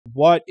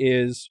what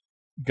is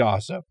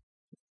gossip?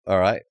 All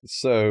right.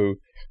 So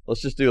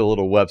let's just do a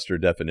little Webster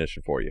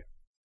definition for you.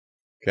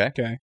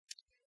 Okay.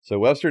 So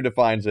Webster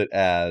defines it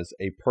as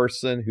a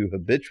person who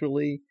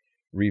habitually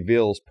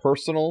reveals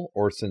personal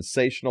or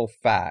sensational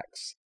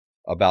facts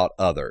about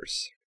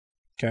others,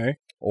 Okay.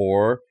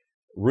 or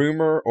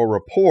rumor or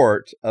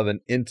report of an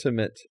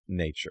intimate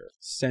nature.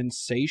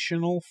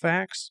 Sensational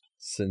facts?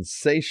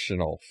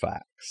 Sensational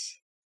facts.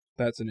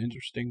 That's an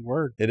interesting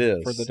word It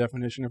is. for the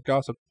definition of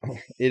gossip.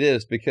 It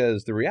is,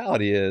 because the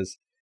reality is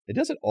it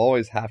doesn't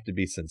always have to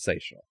be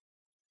sensational.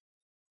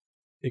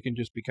 It can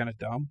just be kind of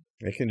dumb.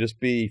 It can just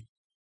be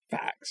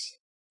facts.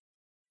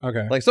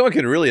 Okay. Like someone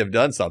could really have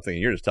done something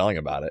and you're just telling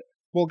about it.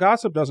 Well,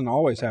 gossip doesn't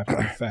always have to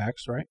be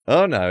facts, right?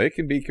 Oh, no, it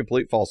can be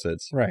complete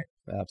falsehoods. Right.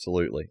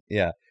 Absolutely.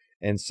 Yeah.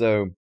 And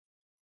so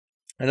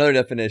another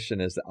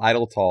definition is the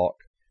idle talk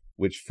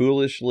which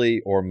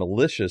foolishly or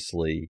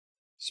maliciously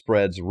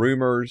spreads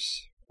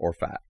rumors or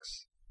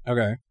facts.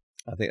 Okay.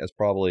 I think that's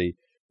probably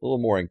a little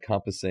more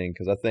encompassing,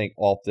 because I think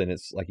often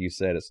it's, like you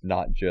said, it's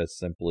not just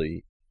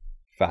simply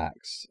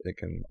facts. It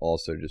can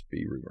also just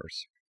be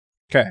rumors.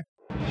 Okay.